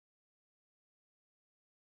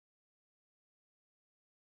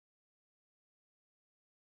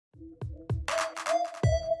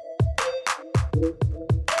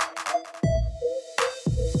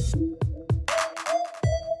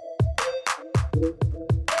What's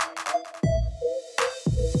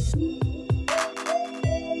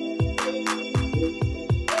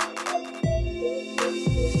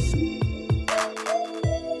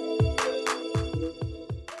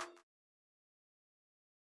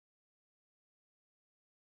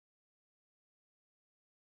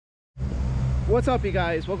up, you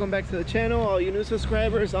guys? Welcome back to the channel. All you new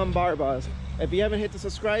subscribers, I'm Barbaz. If you haven't hit the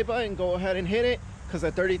subscribe button, go ahead and hit it, because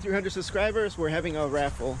at 3,300 subscribers we're having a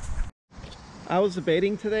raffle. I was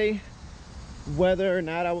debating today whether or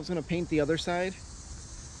not I was going to paint the other side,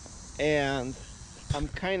 and I'm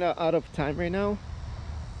kind of out of time right now,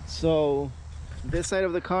 so this side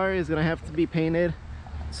of the car is going to have to be painted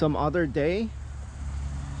some other day.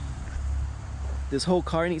 This whole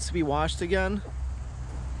car needs to be washed again.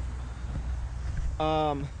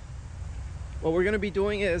 What we're gonna be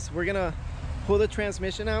doing is we're gonna pull the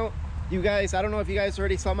transmission out. You guys, I don't know if you guys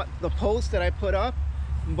already saw the post that I put up,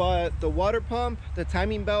 but the water pump, the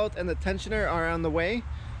timing belt, and the tensioner are on the way.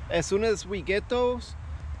 As soon as we get those,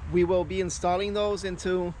 we will be installing those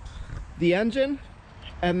into the engine,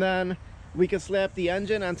 and then we can slap the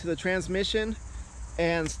engine onto the transmission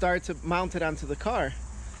and start to mount it onto the car.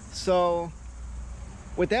 So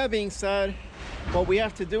with that being said, what we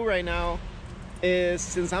have to do right now is,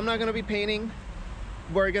 since I'm not going to be painting,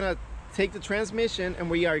 we're going to take the transmission and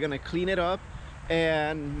we are going to clean it up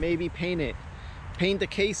and maybe paint the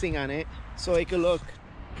casing on it so it could look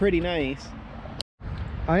pretty nice.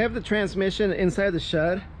 I have the transmission inside the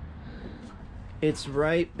shed. It's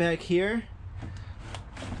right back here.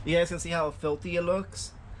 You guys can see how filthy it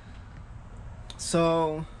looks.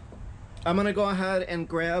 So I'm going to go ahead and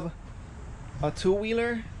grab a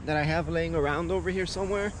two-wheeler that I have laying around over here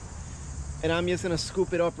somewhere, and I'm just gonna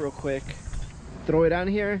scoop it up real quick, throw it on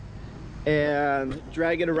here, and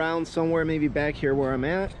drag it around somewhere, maybe back here where I'm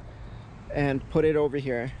at, and put it over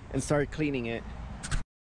here and start cleaning it.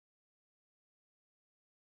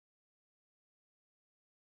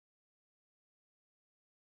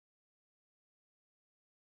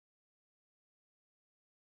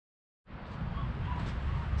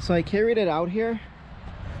 So I carried it out here.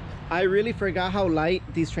 I really forgot how light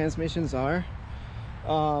these transmissions are.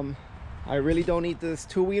 I really don't need this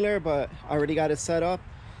two-wheeler, but I already got it set up,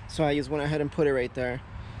 so I just went ahead and put it right there.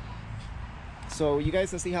 So you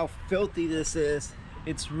guys can see how filthy this is.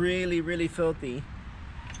 It's really filthy.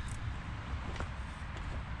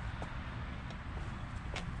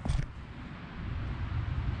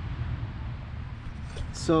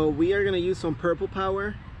 So we are gonna use some purple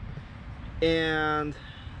power, and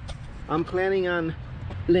I'm planning on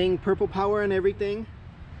laying purple power and everything,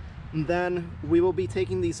 and then we will be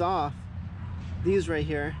taking these off, these right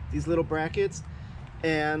here, these little brackets,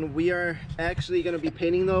 and we are actually going to be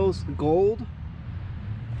painting those gold,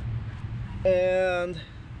 and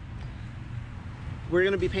we're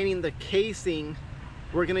going to be painting the casing.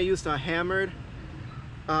 We're going to use the hammered,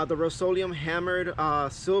 the Rustoleum hammered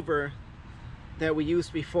silver that we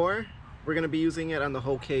used before. We're going to be using it on the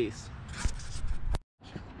whole case.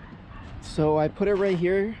 So I put it right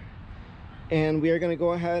here, and we are going to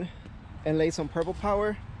go ahead and lay some purple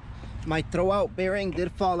power. My throwout bearing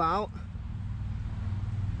did fall out.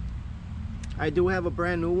 I do have a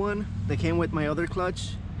brand new one that came with my other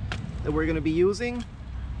clutch that we're going to be using,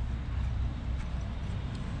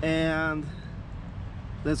 and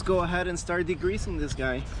let's go ahead and start degreasing this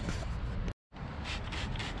guy.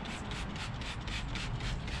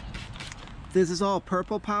 This is all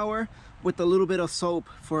purple power with a little bit of soap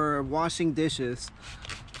for washing dishes.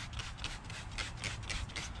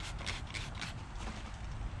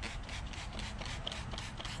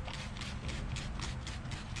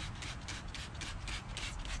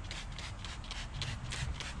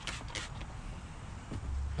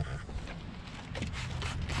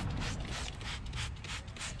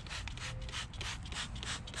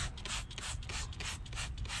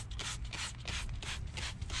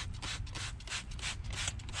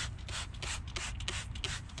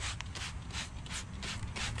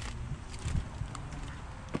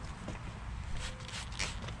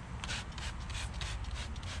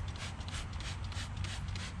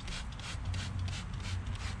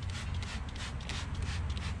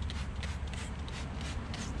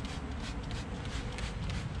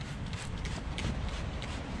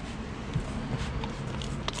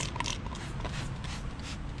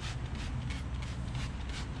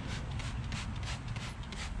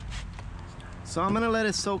 So I'm gonna let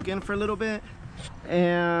it soak in for a little bit,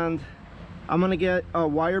 and I'm gonna get a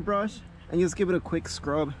wire brush and just give it a quick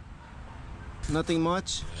scrub. Nothing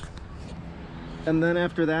much. And then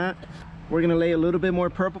after that, we're gonna lay a little bit more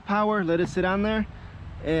purple power, let it sit on there,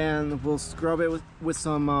 and we'll scrub it with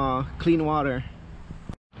some clean water.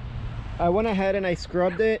 I went ahead and I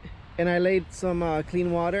scrubbed it and I laid some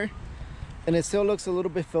clean water, and it still looks a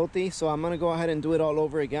little bit filthy, so I'm gonna go ahead and do it all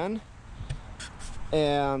over again,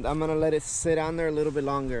 and I'm gonna let it sit on there a little bit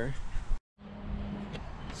longer.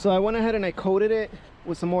 So I went ahead and I coated it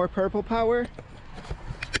with some more purple power.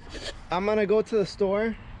 I'm gonna go to the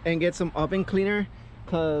store and get some oven cleaner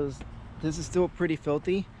because this is still pretty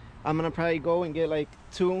filthy. I'm gonna probably go and get like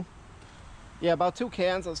about two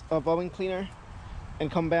cans of oven cleaner and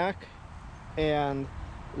come back and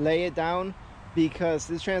lay it down, because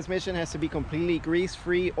this transmission has to be completely grease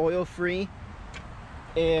free, oil free,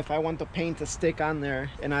 if I want the paint to stick on there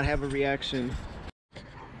and not have a reaction.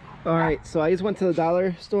 All right, so I just went to the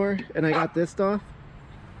dollar store and I got this stuff,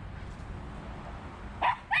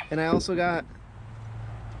 and I also got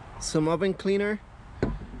some oven cleaner,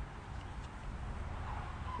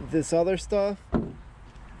 this other stuff,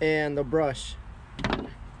 and a brush,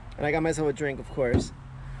 and I got myself a drink, of course.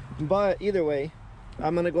 But either way,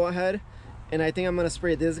 I'm gonna go ahead and I think I'm gonna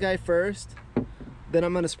spray this guy first, then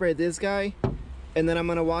I'm gonna spray this guy, and then I'm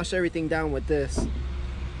gonna wash everything down with this,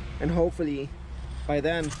 and hopefully by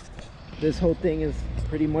then this whole thing is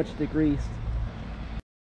pretty much degreased.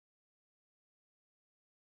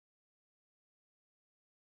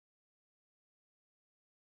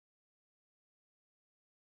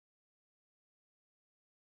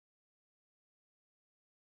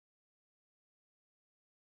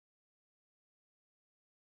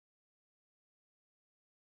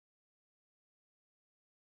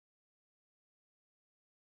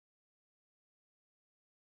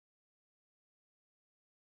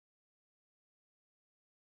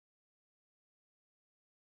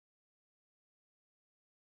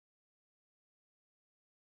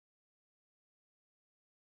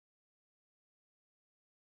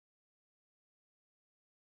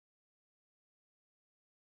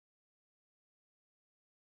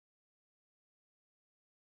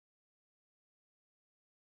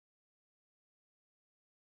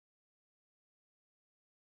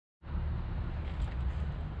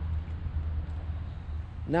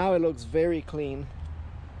 Now it looks very clean.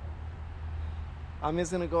 I'm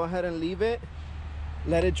just gonna go ahead and leave it,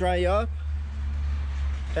 let it dry up,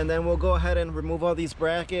 and then we'll go ahead and remove all these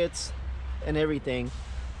brackets and everything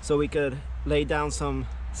so we could lay down some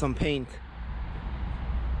paint.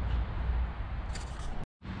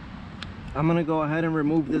 I'm gonna go ahead and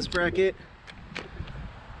remove this bracket.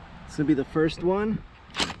 This will be the first one.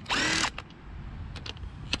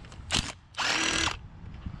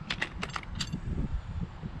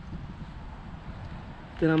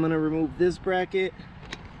 Then I'm gonna remove this bracket.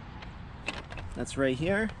 That's right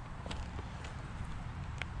here.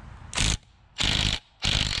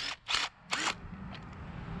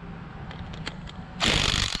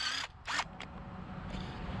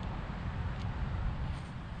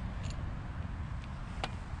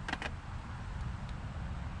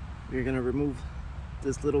 We're gonna remove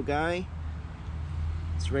this little guy.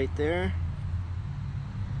 It's right there.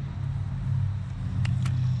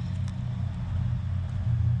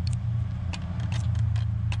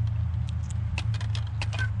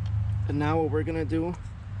 And now what we're gonna do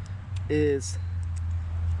is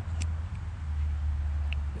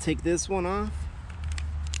take this one off.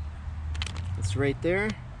 It's right there.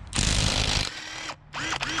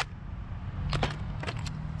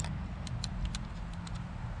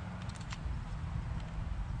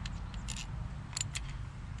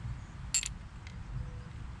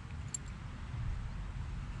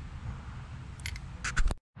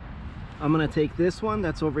 I'm gonna take this one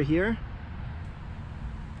that's over here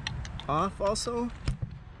off also.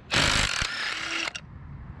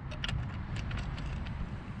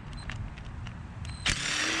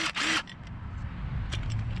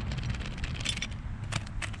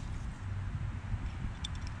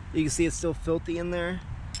 You can see it's still filthy in there.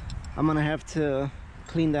 I'm gonna have to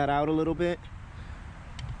clean that out a little bit.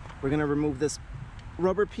 We're gonna remove this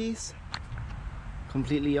rubber piece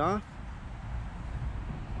completely off.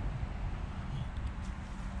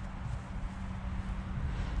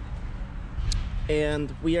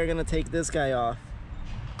 And we are gonna take this guy off.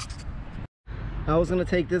 I was gonna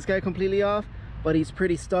take this guy completely off, but he's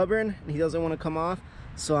pretty stubborn and he doesn't want to come off.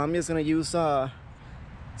 So I'm just gonna use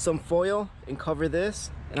some foil and cover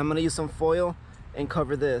this, and I'm gonna use some foil and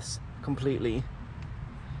cover this completely.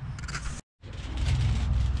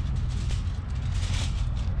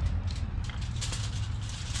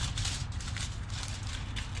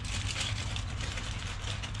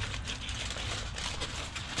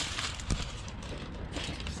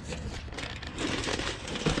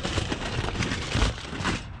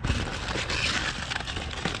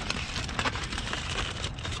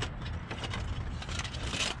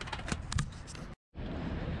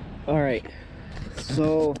 All right,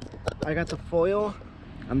 so I got the foil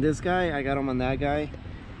on this guy, I got them on that guy.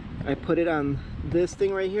 I put it on this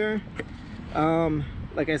thing right here.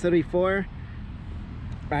 Like I said before,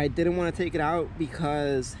 I didn't want to take it out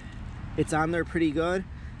because it's on there pretty good.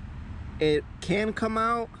 It can come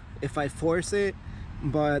out if I force it,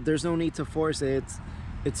 but there's no need to force it.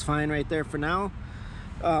 It's fine right there for now.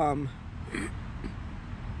 I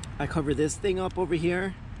cover this thing up over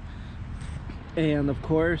here, and of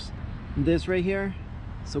course this right here,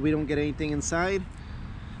 so we don't get anything inside.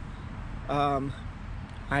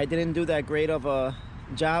 I didn't do that great of a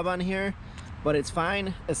job on here, but it's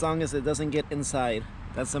fine as long as it doesn't get inside.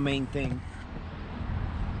 That's the main thing.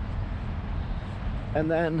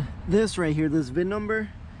 And then this right here, this VIN number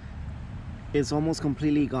is almost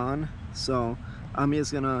completely gone, so I'm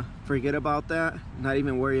just gonna forget about that, not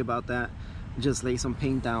even worry about that, just lay some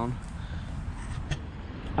paint down.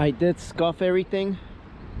 I did scuff everything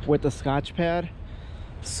with the Scotch pad,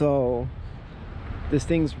 so this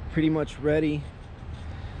thing's pretty much ready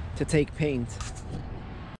to take paint.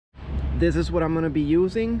 This is what I'm gonna be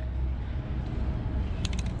using.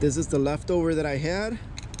 This is the leftover that I had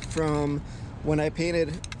from when I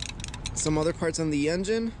painted some other parts on the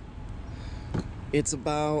engine. It's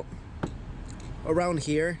about around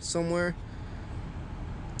here somewhere.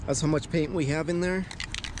 That's how much paint we have in there.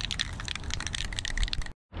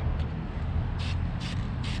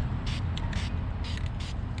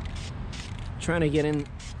 Trying to get in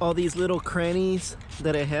all these little crannies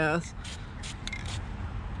that it has.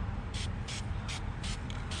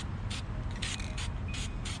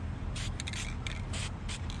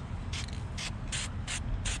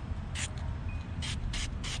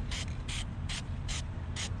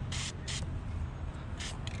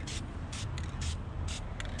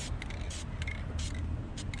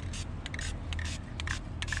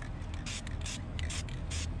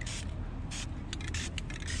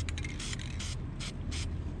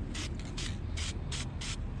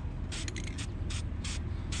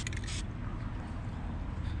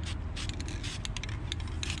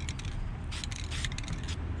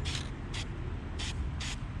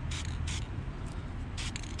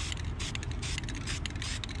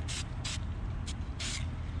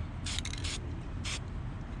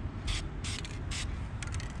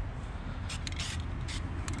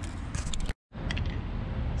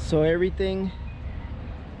 So everything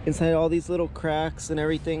inside all these little cracks and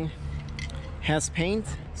everything has paint.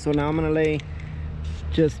 So now I'm gonna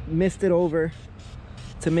just mist it over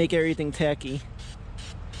to make everything tacky.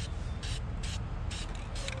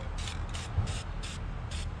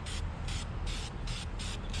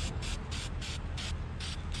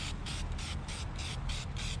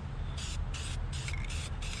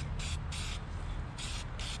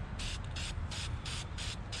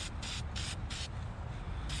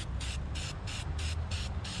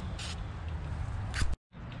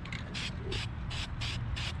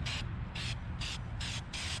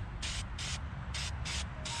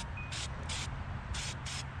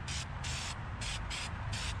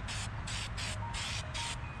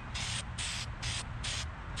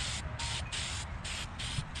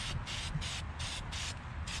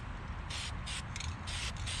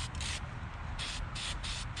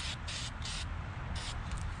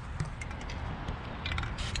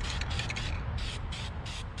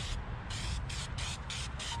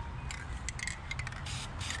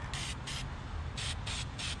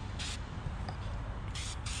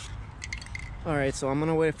 All right, so I'm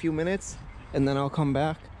gonna wait a few minutes and then I'll come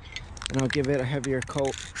back and I'll give it a heavier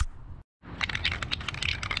coat.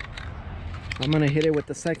 I'm gonna hit it with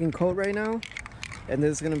the second coat right now, and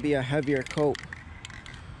this is gonna be a heavier coat.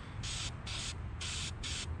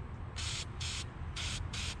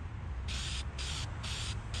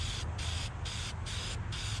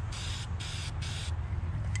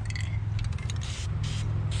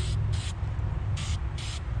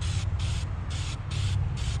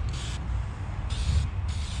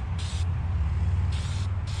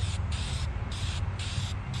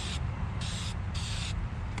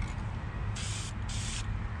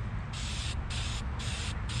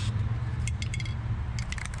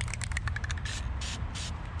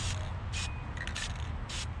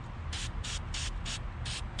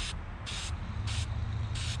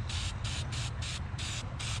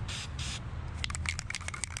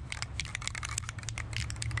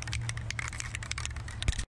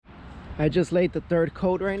 I just laid the third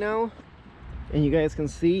coat right now, and you guys can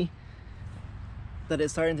see that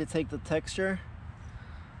it's starting to take the texture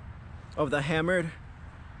of the hammered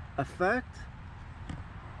effect,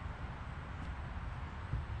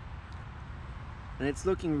 and it's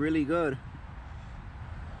looking really good.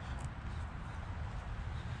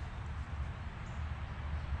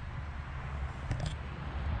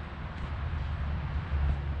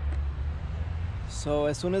 So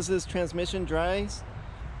as soon as this transmission dries,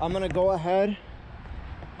 I'm gonna go ahead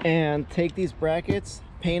and take these brackets,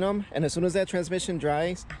 paint them, and as soon as that transmission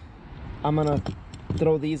dries, I'm gonna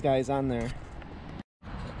throw these guys on there.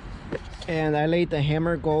 And I laid the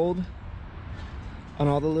hammer gold on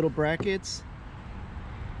all the little brackets.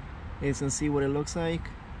 You guys can see what it looks like.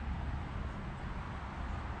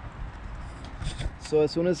 So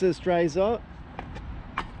as soon as this dries up,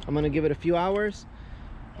 I'm gonna give it a few hours.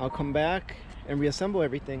 I'll come back and reassemble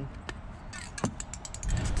everything.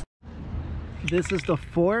 This is the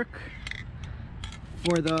fork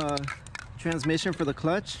for the transmission for the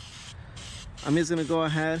clutch. I'm just gonna go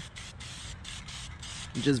ahead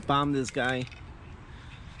and just bomb this guy.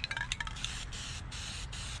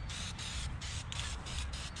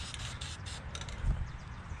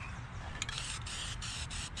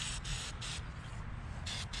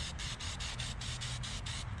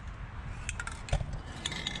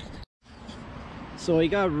 So it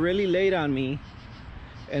got really late on me,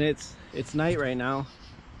 and it's night right now.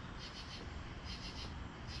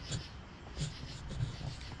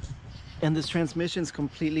 And this transmission's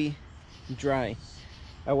completely dry.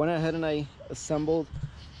 I went ahead and I assembled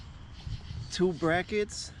 2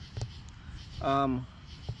 brackets.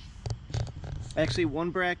 Actually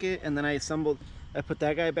 1 bracket, and then I put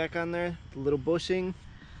that guy back on there, the little bushing.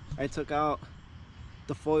 I took out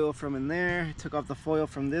the foil from in there. I took off the foil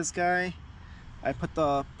from this guy. I put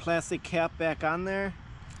the plastic cap back on there.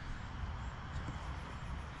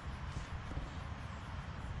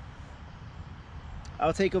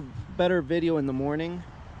 I'll take a better video in the morning.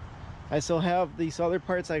 I still have these other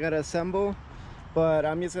parts I gotta assemble, but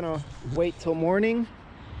I'm just gonna wait till morning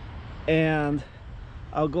and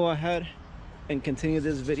I'll go ahead and continue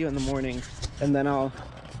this video in the morning, and then I'll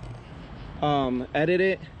edit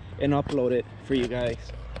it and upload it for you guys.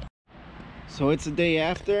 So it's the day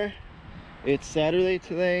after. It's Saturday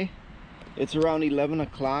today. It's around 11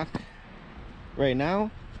 o'clock right now,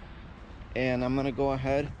 and I'm gonna go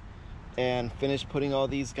ahead and finish putting all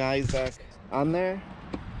these guys back on there.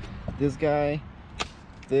 This guy,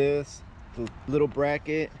 this, the little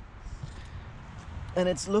bracket, and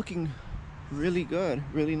it's looking really good,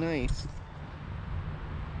 really nice.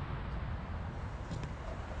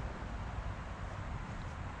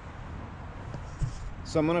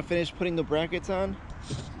 So I'm gonna finish putting the brackets on,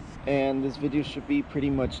 and this video should be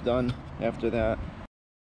pretty much done after that.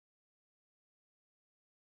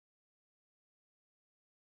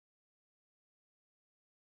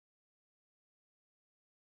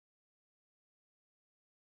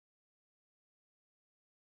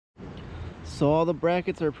 So all the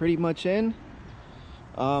brackets are pretty much in.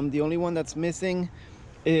 The only one that's missing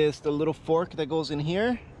is the little fork that goes in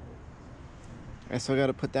here. I still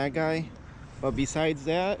gotta put that guy, but besides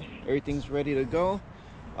that, everything's ready to go.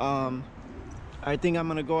 I think I'm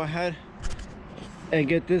gonna go ahead and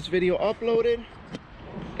get this video uploaded,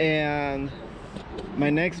 and my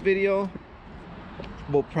next video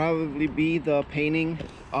will probably be the painting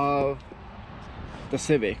of the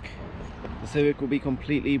Civic. The Civic will be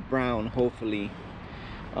completely brown, hopefully.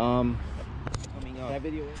 Coming up that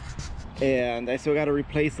video. And I still got to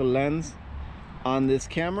replace the lens on this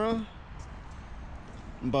camera,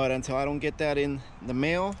 but until I don't get that in the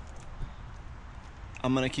mail,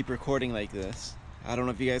 I'm gonna keep recording like this. I don't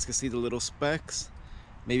know if you guys can see the little specks.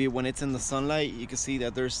 Maybe when it's in the sunlight you can see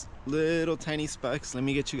that there's little tiny specks. Let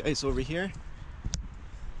me get you guys over here.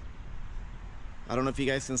 I don't know if you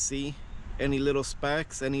guys can see any little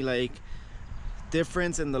specks, any like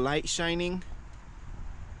difference in the light shining,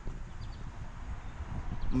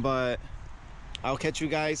 but I'll catch you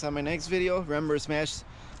guys on my next video. Remember, smash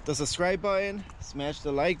the subscribe button, smash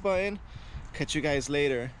the like button. Catch you guys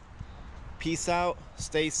later. Peace out,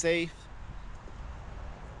 stay safe.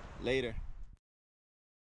 Later.